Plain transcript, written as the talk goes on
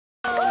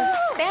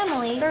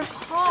family. They're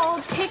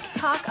called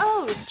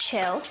TikTokos.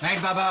 Chill.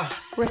 Night, Baba.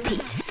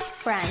 Repeat.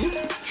 Friends.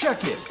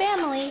 Check it.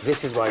 Family.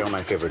 This is why you're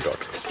my favorite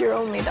daughter. Your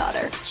only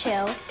daughter.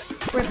 Chill.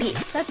 Repeat.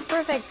 That's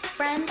perfect.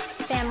 Friends,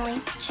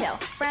 family, chill.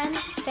 Friends,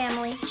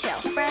 family, chill.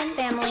 Friend,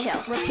 family,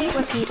 chill. Repeat,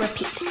 repeat,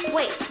 repeat.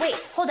 Wait,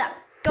 hold up.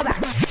 Go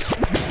back.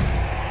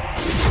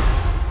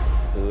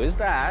 Who is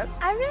that?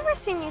 I've never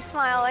seen you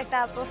smile like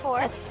that before.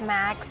 That's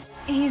Max.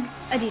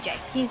 He's a DJ.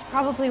 He's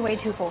probably way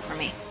too cool for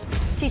me.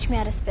 Teach me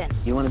how to spin.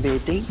 You want to be a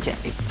DJ?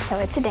 So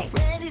it's a date.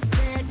 Ready,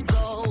 set,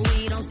 go.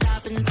 We don't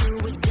stop until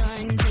we're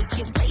done. Take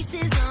your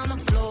places on the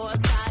floor.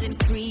 Start in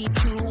 3,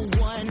 2,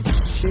 1.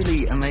 It's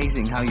really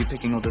amazing how you're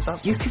picking all this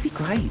up. You could be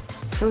great.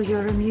 So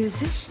you're a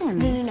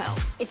musician? No.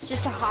 It's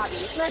just a hobby.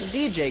 Not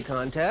DJ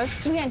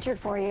contest. We entered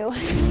for you.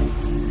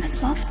 I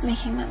loved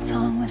making that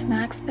song with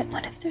Max, but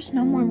what if there's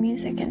no more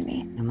music in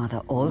me? Your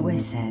mother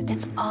always said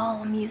It's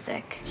all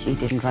music. she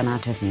didn't run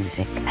out of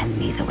music, and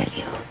neither will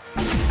you.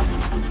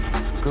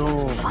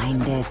 Go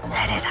find it,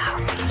 let it out.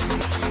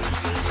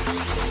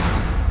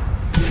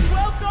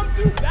 Welcome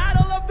to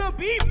Battle of the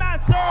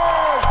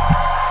Beatmasters!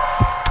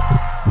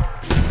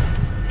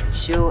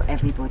 Show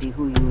everybody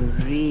who you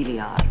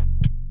really are.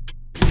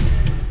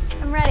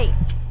 I'm ready.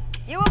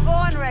 You were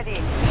born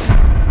ready.